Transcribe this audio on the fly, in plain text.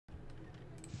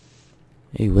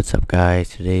Hey, what's up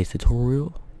guys? Today's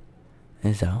tutorial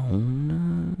is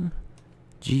on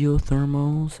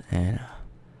geothermals and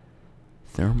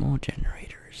thermal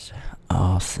generators.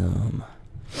 Awesome.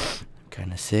 I'm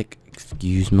kinda sick,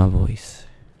 excuse my voice.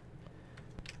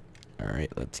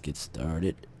 Alright, let's get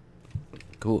started.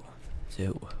 Cool.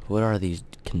 So, what are these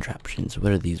contraptions?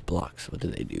 What are these blocks? What do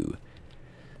they do?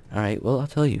 Alright, well I'll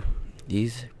tell you.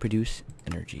 These produce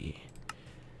energy.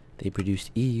 They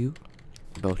produce EU.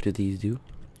 Both of these do.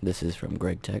 This is from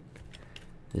Greg Tech.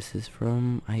 This is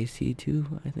from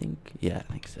IC2, I think. Yeah,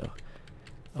 I think so.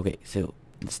 Okay, so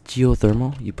it's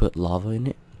geothermal. You put lava in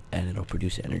it, and it'll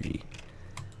produce energy.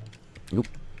 Nope.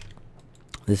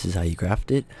 This is how you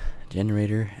craft it.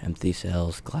 Generator, empty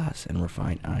cells, glass, and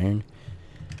refined iron.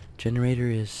 Generator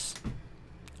is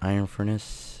iron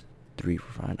furnace, 3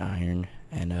 refined iron,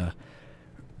 and a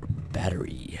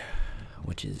battery,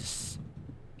 which is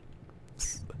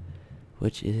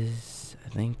I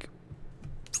think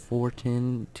 4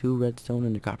 tin, 2 redstone,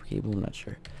 and a copper cable. I'm not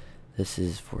sure. This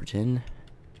is 4 tin,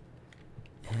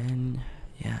 and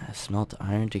yeah, smelt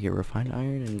iron to get refined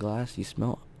iron, and glass you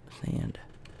smelt sand.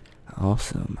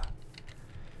 Awesome.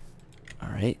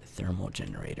 Alright, thermal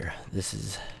generator. This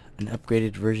is an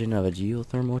upgraded version of a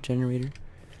geothermal generator.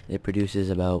 It produces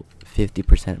about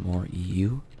 50% more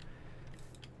EU,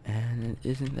 and it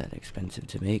isn't that expensive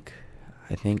to make.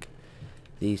 I think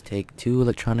these take 2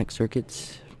 electronic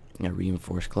circuits, a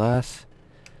reinforced glass,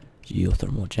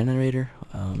 geothermal generator,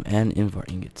 and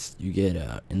invar ingots. You get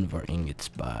invar ingots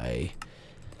by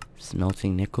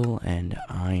smelting nickel and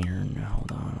iron.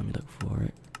 Hold on, let me look for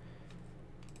it.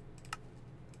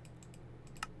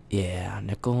 Yeah,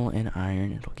 nickel and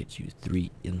iron. It'll get you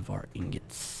 3 invar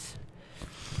ingots.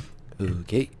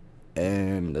 Okay,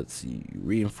 and let's see.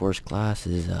 Reinforced glass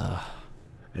is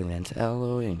advanced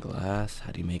alloy and glass.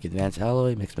 How do you make advanced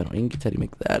alloy? Mixed metal ingots. How do you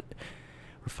make that?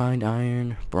 Refined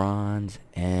iron, bronze,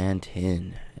 and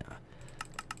tin. Yeah.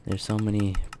 There's so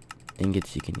many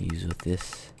ingots you can use with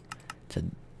this to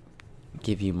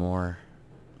give you more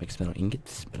mixed metal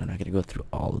ingots, but I'm not gonna go through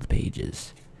all of the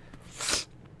pages.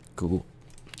 Cool.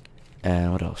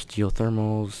 And what else?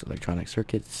 Geothermals, electronic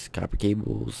circuits, copper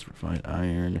cables, refined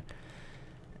iron,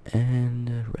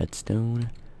 and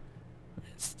redstone.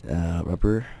 It's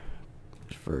rubber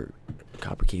for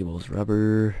copper cables,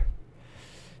 rubber,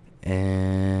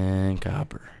 and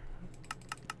copper.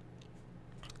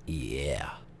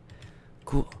 Yeah.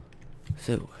 Cool.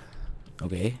 So,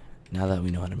 okay, now that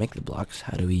we know how to make the blocks,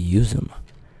 how do we use them?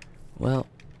 Well,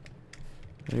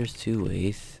 there's 2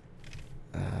 ways.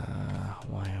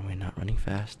 Why am I not running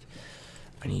fast?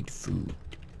 I need food.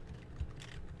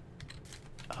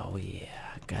 Oh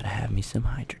yeah, gotta have me some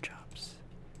hydro drops.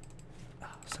 Oh,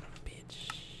 son of a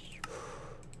bitch.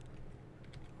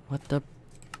 What the?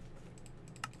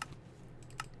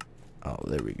 Oh,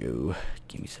 there we go.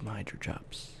 Give me some hydro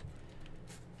drops.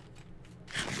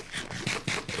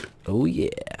 Oh yeah.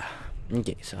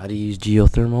 Okay, so how do you use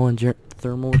geothermal and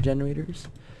thermal generators?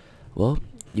 Well,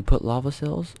 you put lava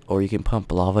cells, or you can pump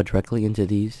lava directly into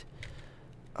these.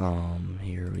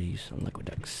 Here we use some liquid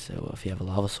ducts. So if you have a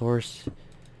lava source,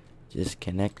 just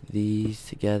connect these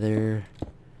together,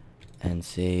 and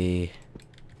say,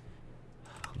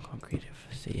 I'm going creative.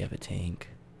 Say you have a tank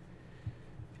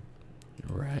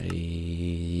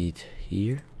right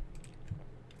here,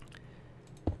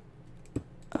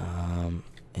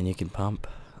 and you can pump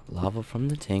lava from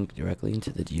the tank directly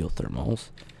into the geothermals,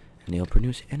 and they'll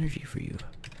produce energy for you.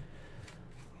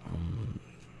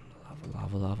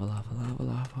 Lava, lava, lava, lava,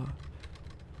 lava,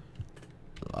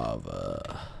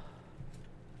 lava.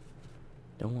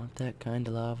 Don't want that kind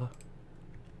of lava.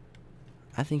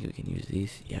 I think we can use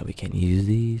these. Yeah, we can use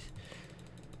these.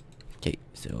 Okay,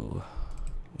 so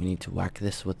we need to whack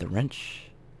this with the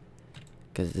wrench,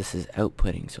 because this is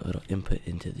outputting, so it'll input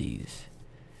into these.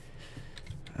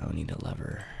 I don't need a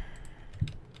lever.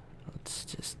 Let's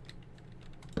just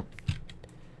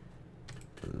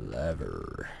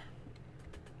lever.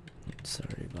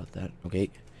 Sorry about that. Okay,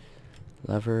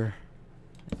 lever,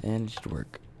 and it should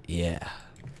work. Yeah.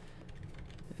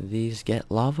 These get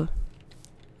lava,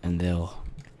 and they'll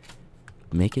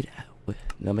make it.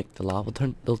 They'll make the lava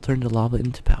turn. They'll turn the lava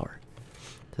into power.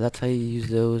 So that's how you use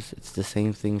those. It's the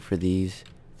same thing for these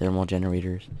thermal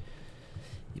generators.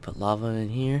 You put lava in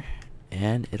here,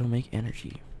 and it'll make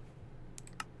energy.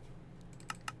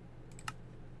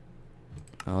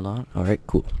 Hold on. Alright,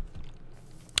 cool.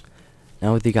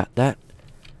 Now we got that.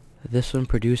 This one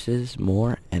produces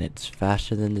more, and it's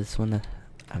faster than this one.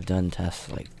 I've done tests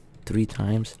like 3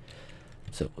 times.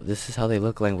 So this is how they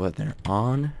look like when they're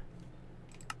on.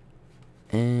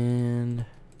 And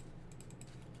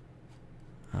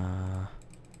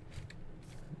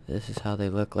this is how they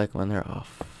look like when they're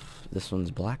off. This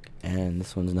one's black, and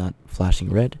this one's not flashing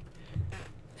red.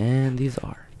 And these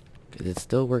are. 'Cause it's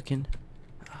still working.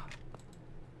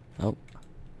 Oh.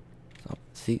 So,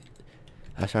 see,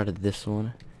 I started this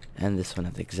one and this one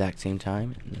at the exact same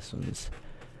time. And this one's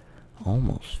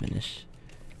almost finished.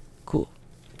 Cool.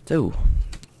 So,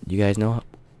 you guys know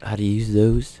how to use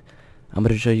those. I'm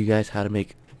going to show you guys how to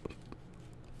make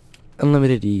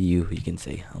unlimited EU, you can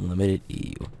say. Unlimited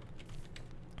EU.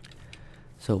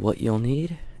 So what you'll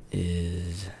need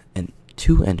is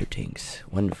two ender tanks.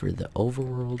 One for the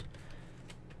overworld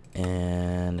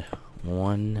and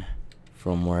one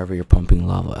from wherever you're pumping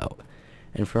lava out.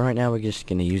 And for right now, we're just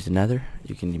going to use the nether.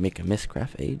 You can make a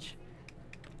Mistcraft age.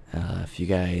 If you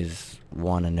guys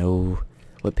want to know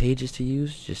what pages to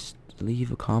use, just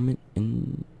leave a comment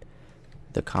in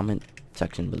the comment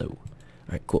section below.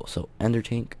 Alright, cool. So, ender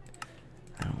tank.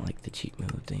 I don't like the cheat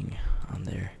mode thing on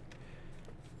there.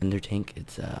 Ender tank,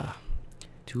 it's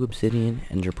 2 obsidian,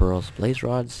 ender pearls, blaze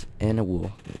rods, and a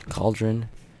wool. Cauldron,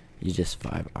 you just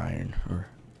 5 iron, or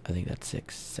I think that's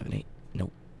 6, 7, 8,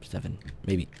 nope, 7,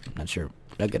 maybe, I'm not sure,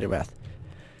 not good at math.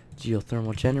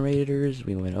 Geothermal generators,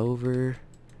 we went over.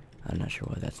 I'm not sure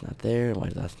why that's not there, why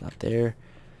that's not there.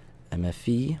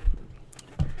 MFE.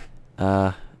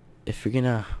 If you're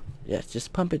gonna, yeah,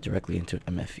 just pump it directly into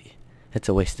MFE. It's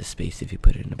a waste of space if you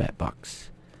put it in a back box.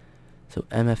 So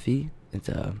MFE, it's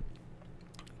a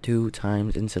 2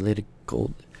 times insulated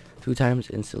gold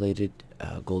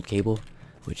cable,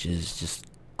 which is just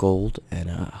gold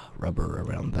and rubber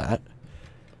around that.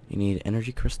 You need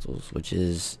energy crystals, which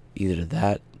is either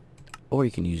that or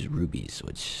you can use rubies,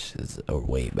 which is a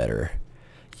way better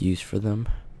use for them.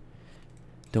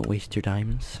 Don't waste your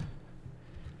diamonds.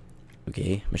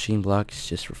 Okay, machine blocks,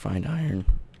 just refined iron.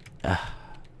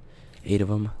 8 of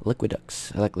them.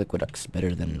 Liquiducts. I like liquiducts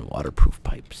better than waterproof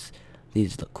pipes.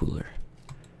 These look cooler.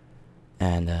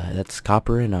 And that's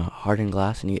copper and hardened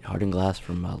glass. And you get hardened glass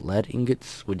from lead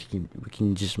ingots, which we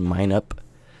can just mine up.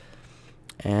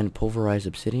 And pulverized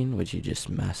obsidian, which you just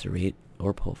macerate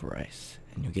or pulverize.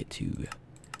 And you'll get to,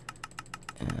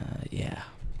 yeah,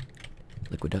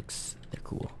 liquiducts. They're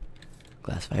cool.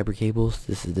 Glass fiber cables.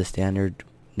 This is the standard.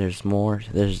 There's more.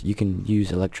 You can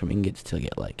use electrum ingots to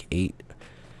get like 8.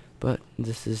 But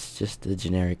this is just the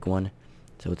generic one.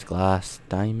 So it's glass,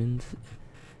 diamonds,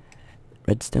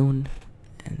 redstone,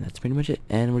 and that's pretty much it.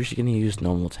 And we're just going to use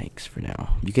normal tanks for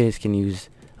now. You guys can use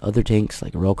other tanks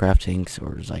like Rollcraft tanks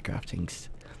or Zycraft tanks.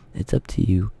 It's up to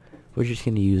you. We're just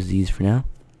going to use these for now.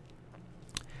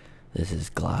 This is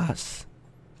glass.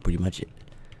 Pretty much it.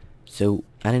 So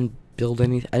I didn't build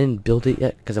it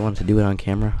yet because I wanted to do it on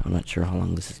camera. I'm not sure how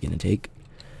long this is going to take.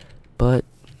 But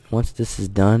once this is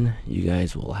done, you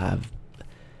guys will have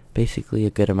basically a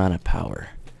good amount of power.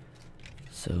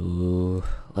 So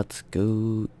let's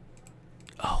go.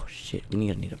 Oh shit, we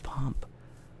need a pump.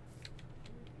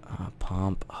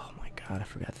 Pump. Oh my god, I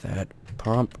forgot that.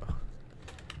 Pump.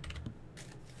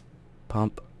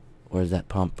 Where's that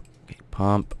pump? Okay,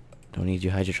 pump. Don't need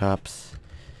your hydrotrops.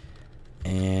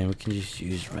 And we can just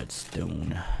use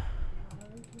redstone.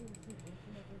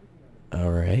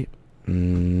 Alright.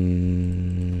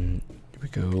 Here we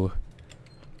go.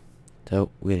 So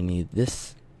we're gonna need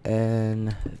this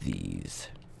and these.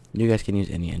 You guys can use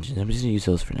any engines. I'm just gonna use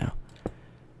those for now.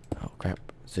 Oh crap.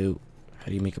 So how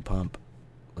do you make a pump?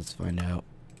 Let's find out.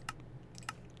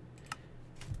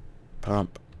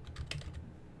 Pump.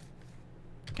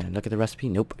 Can I look at the recipe?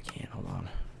 Nope, I can't. Hold on.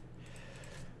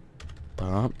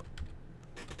 Pump.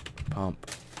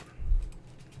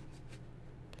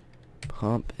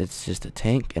 It's just a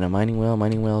tank and a mining well.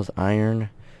 Mining well is iron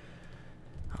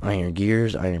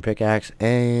gears, iron pickaxe,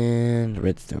 and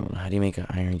redstone. How do you make an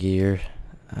iron gear?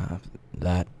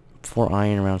 That 4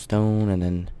 iron around stone, and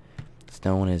then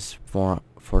stone is 4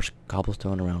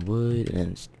 cobblestone around wood,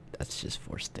 and that's just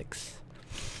 4 sticks.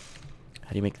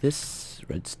 How do you make this?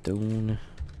 Redstone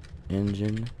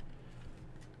engine.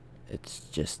 It's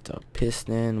just a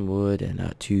piston, wood,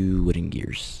 and 2 wooden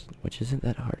gears, which isn't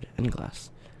that hard. And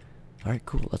glass. Alright,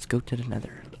 cool. Let's go to the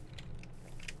nether.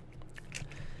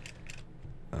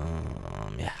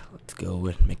 Yeah, let's go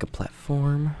and make a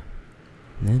platform.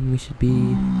 And then we should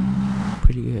be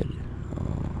pretty good.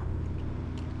 Oh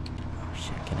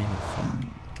shit, can I even fly?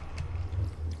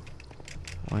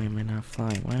 Why am I not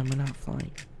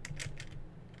flying?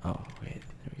 Oh, wait,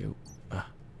 there we go.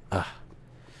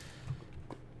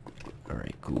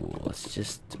 Alright, cool. Let's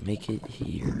just make it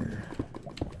here.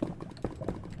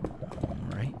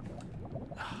 Alright.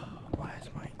 Why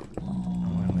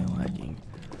am I lagging?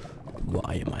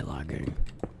 Why am I lagging?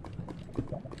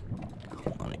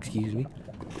 Hold on, excuse me.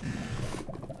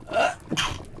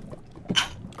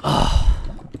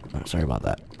 sorry about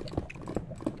that.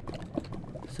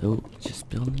 So, just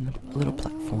building a little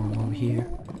platform over here.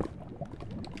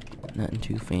 Nothing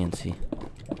too fancy.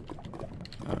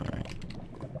 Alright.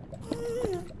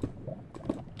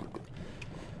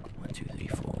 1, 2, 3,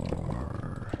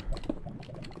 4.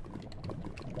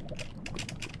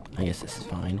 I guess this is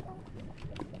fine.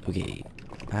 Okay.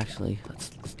 Actually, let's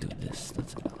do this.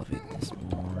 Let's elevate this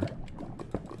more.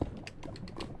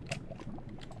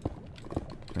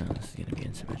 No, this is gonna be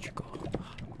asymmetrical.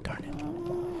 Oh, darn it.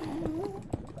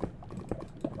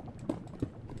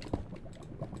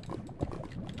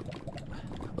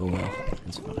 Oh well,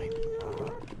 it's fine.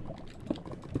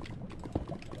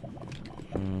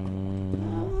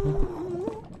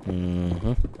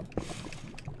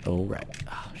 Alright.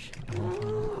 Oh shit.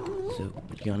 So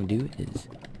what you gonna do is,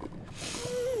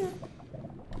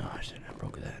 oh shit, I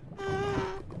broke that.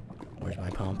 Where's my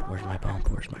pump? Where's my pump?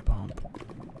 Where's my pump?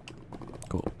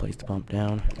 Cool, place the pump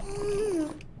down.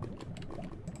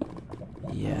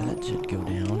 Yeah, that should go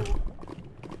down.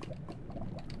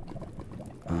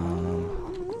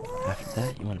 After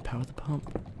that, you want to power the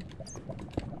pump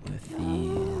with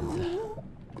these.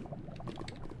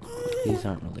 These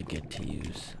aren't really good to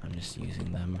use. I'm just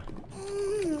using them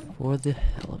for the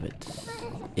hell of it.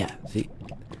 Yeah, see?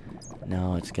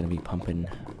 Now it's gonna be pumping.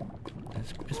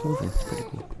 It's moving. It's pretty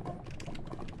cool.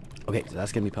 Okay, so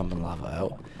that's gonna be pumping lava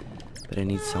out, but I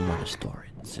need somewhere to store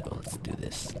it. So let's do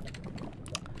this.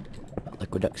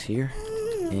 Liquid ducts here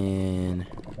and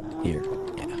here.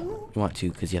 Yeah, you want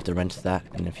to because you have to wrench that,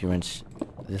 and if you wrench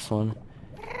this one,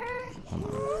 hold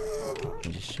on. Let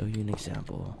me just show you an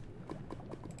example.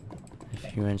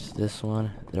 If you wrench this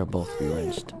one, they're both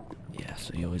re-wrenched. Yeah,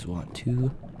 so you always want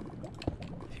two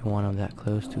if you want them that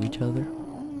close to each other.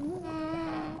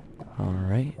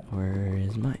 Alright, where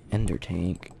is my ender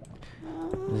tank?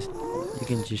 You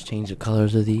can just change the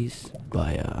colors of these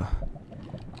by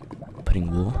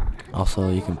putting wool. Also,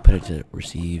 you can put it to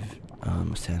receive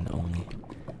sand only,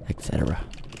 etc.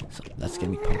 So that's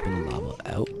gonna be pumping the lava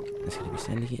out. It's gonna be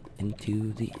sending it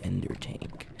into the ender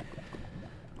tank.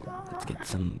 Let's get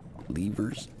some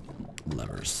levers.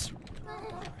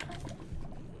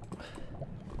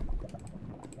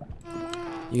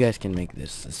 You guys can make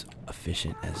this as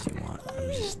efficient as you want.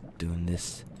 I'm just doing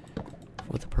this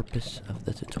for the purpose of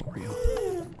the tutorial.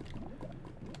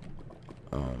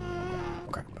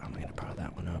 Crap, I'm gonna power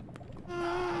that one up.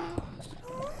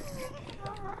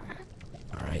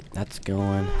 Alright, that's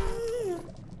going.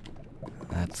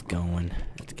 That's going.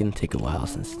 It's gonna take a while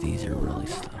since these are really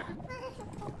slow.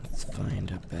 Let's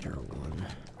find a better one.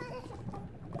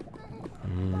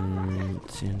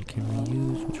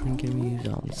 Which one can we use?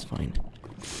 Oh, that's fine.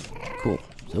 Cool.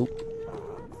 So,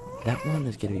 that one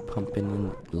is gonna be pumping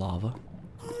in lava.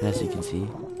 And as you can see, you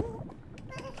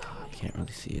can't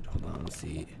really see it. Hold on, let's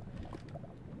see.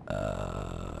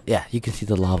 Yeah, you can see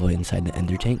the lava inside the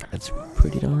ender tank. That's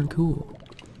pretty darn cool.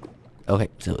 Okay,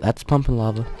 so that's pumping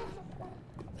lava.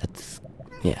 That's,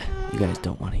 yeah, you guys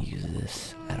don't want to use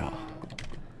this at all.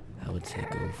 I would say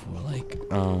go for like,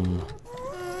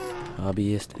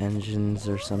 hobbyist engines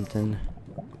or something.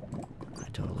 I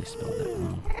totally spelled that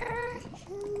wrong.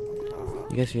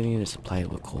 You guys are gonna need to supply it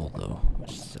with coal though,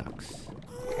 which sucks.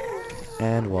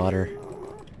 And water.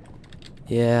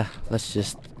 Yeah, let's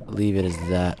just leave it as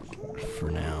that for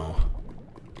now.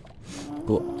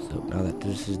 Cool, so now that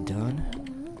this is done,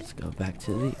 let's go back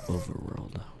to the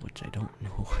overworld, which I don't know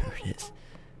where it is.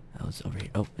 Oh, it's over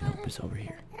here. Oh, nope, it's over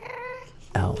here.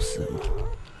 Awesome.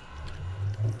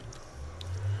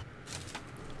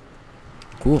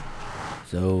 Cool.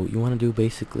 So you want to do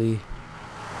basically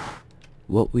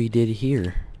what we did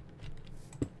here,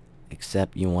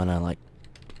 except you want to like,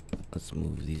 let's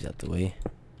move these out the way.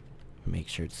 Make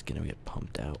sure it's gonna get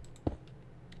pumped out.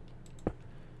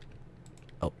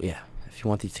 Oh yeah, if you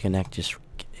want these to connect, just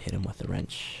hit them with a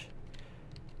wrench.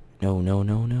 No.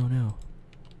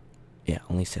 Yeah,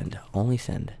 only send. Only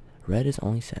send. Red is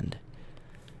only send.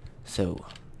 So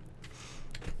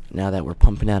now that we're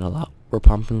pumping out a lot, we're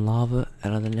pumping lava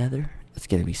out of the nether. It's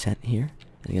gonna be sent here.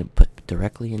 It's gonna put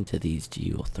directly into these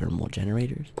geothermal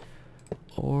generators,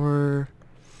 or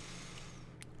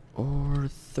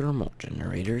thermal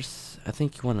generators. I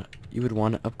think you would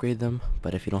want to upgrade them,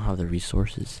 but if you don't have the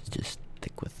resources, just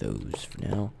stick with those for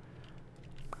now.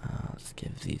 Let's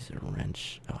give these a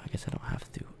wrench. Oh, I guess I don't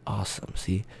have to. Awesome.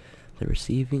 See, they're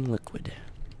receiving liquid.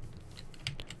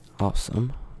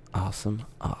 Awesome.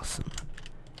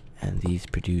 And these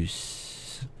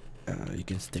produce, you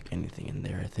can stick anything in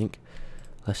there, I think.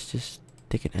 Let's just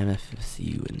stick an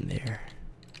MFCU in there.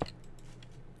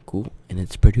 Cool. And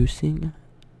it's producing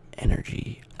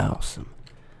energy. Awesome.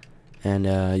 And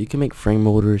you can make frame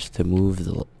motors to move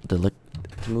the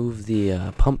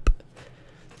pump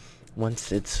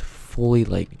once it's fully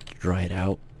like dried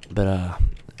out. But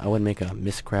I would make a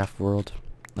Mistcraft world.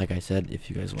 Like I said, if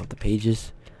you guys want the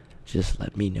pages, just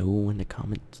let me know in the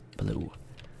comments below.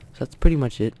 So that's pretty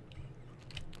much it.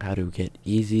 How to get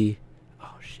easy.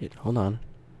 Oh shit, hold on.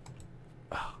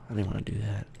 Oh, I didn't want to do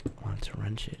that. I wanted to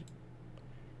wrench it.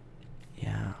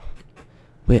 Yeah.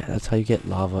 But yeah, that's how you get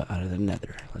lava out of the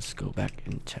nether. Let's go back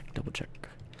and double check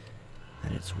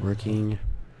that it's working.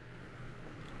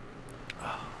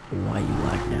 Oh, why you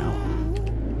lag now?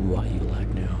 Why you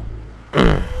lag now?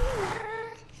 Oh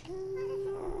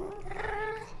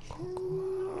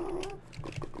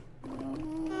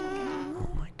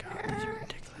my god, these are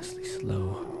ridiculously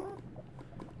slow.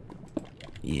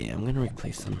 Yeah, I'm gonna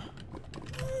replace them.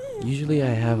 Usually I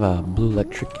have blue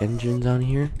electric engines on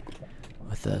here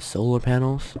with solar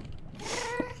panels.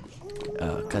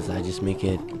 Cause I just make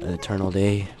it an eternal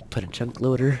day. Put a chunk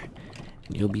loader,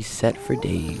 and you'll be set for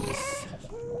days.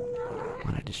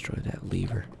 When I destroy that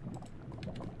lever.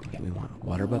 Okay, we want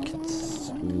water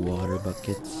buckets. Water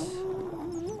buckets.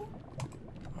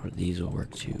 Or these will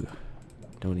work too.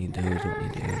 Don't need those, don't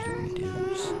need those, don't need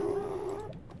those.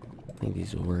 I think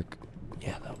these will work.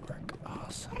 Yeah, that'll work.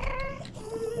 Awesome.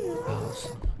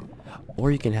 Awesome.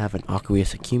 Or you can have an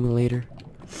aqueous accumulator.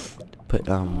 Put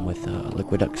with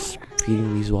liquid ducts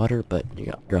feeding these water, but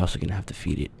you're also gonna have to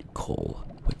feed it coal,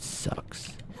 which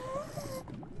sucks.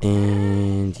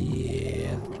 And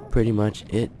yeah, pretty much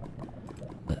it.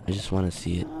 But I just want to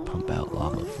see it pump out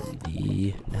lava from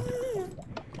the nether.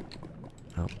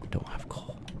 Oh, don't have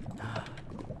coal.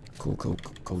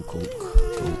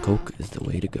 Coke is the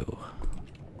way to go.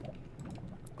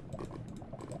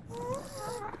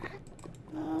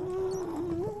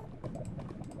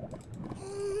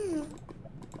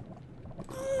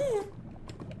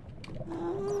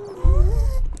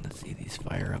 Let's see these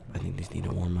fire up. I think these need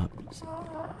to warm up.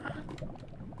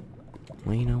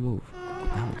 Why you not move?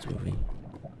 That one's moving.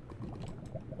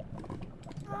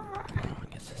 Oh, I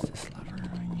guess it's this lever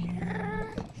right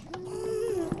here. Oh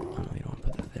no, you don't want to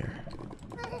put that there.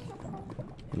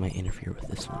 It might interfere with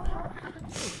this one.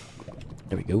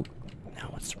 There we go.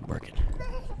 Now it's working.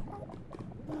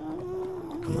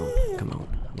 Come on, come on.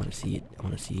 I want to see it. I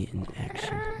want to see it in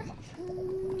action.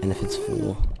 And if it's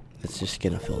full, it's just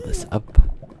gonna fill this up.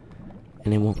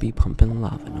 And it won't be pumping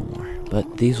lava no more.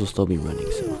 But these will still be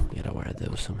running, so we gotta wire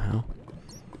those somehow.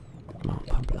 Come on,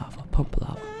 pump lava, pump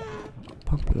lava,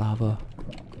 pump lava.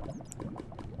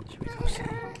 Should we go see?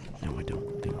 No, I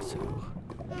don't think so.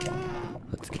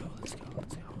 Let's go, let's go,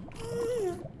 let's go.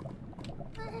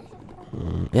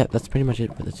 Yeah, that's pretty much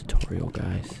it for the tutorial,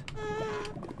 guys.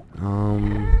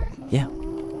 Yeah.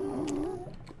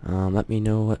 Let me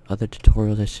know what other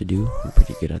tutorials I should do. I'm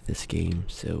pretty good at this game,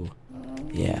 so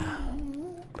yeah.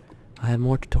 I have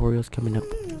more tutorials coming up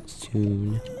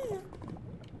soon.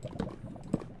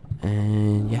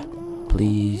 And yeah,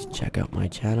 please check out my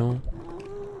channel.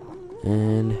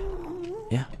 And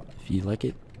yeah, if you like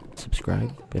it,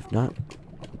 subscribe. If not,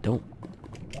 don't.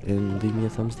 And leave me a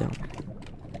thumbs down.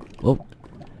 Well,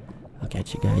 I'll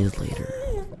catch you guys later.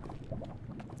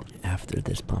 After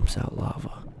this pumps out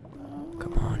lava.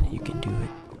 Come on, you can do it.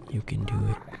 You can do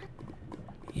it.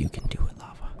 You can do it,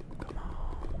 lava. Come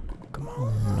on. Come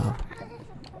on, lava.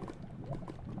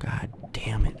 God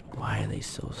damn it. Why are they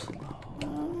so slow?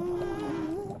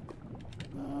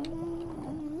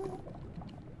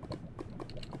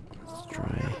 Let's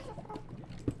try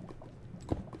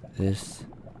this.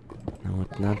 No,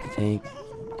 it's not the tank.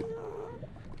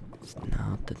 It's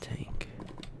not the tank.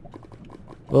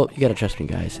 Well, you gotta trust me,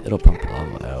 guys. It'll pump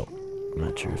lava out. I'm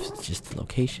not sure if it's just the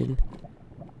location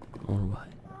or what.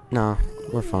 Nah,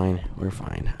 we're fine. We're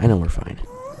fine. I know we're fine.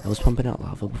 I was pumping out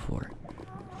lava before.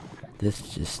 This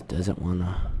just doesn't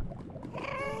wanna.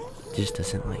 Just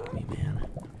doesn't like me, man.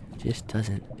 Just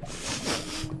doesn't.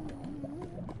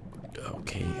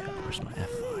 Okay, where's my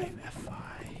F5?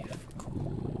 F5.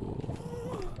 Cool.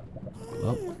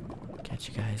 Well, catch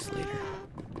you guys later.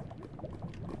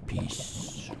 Peace.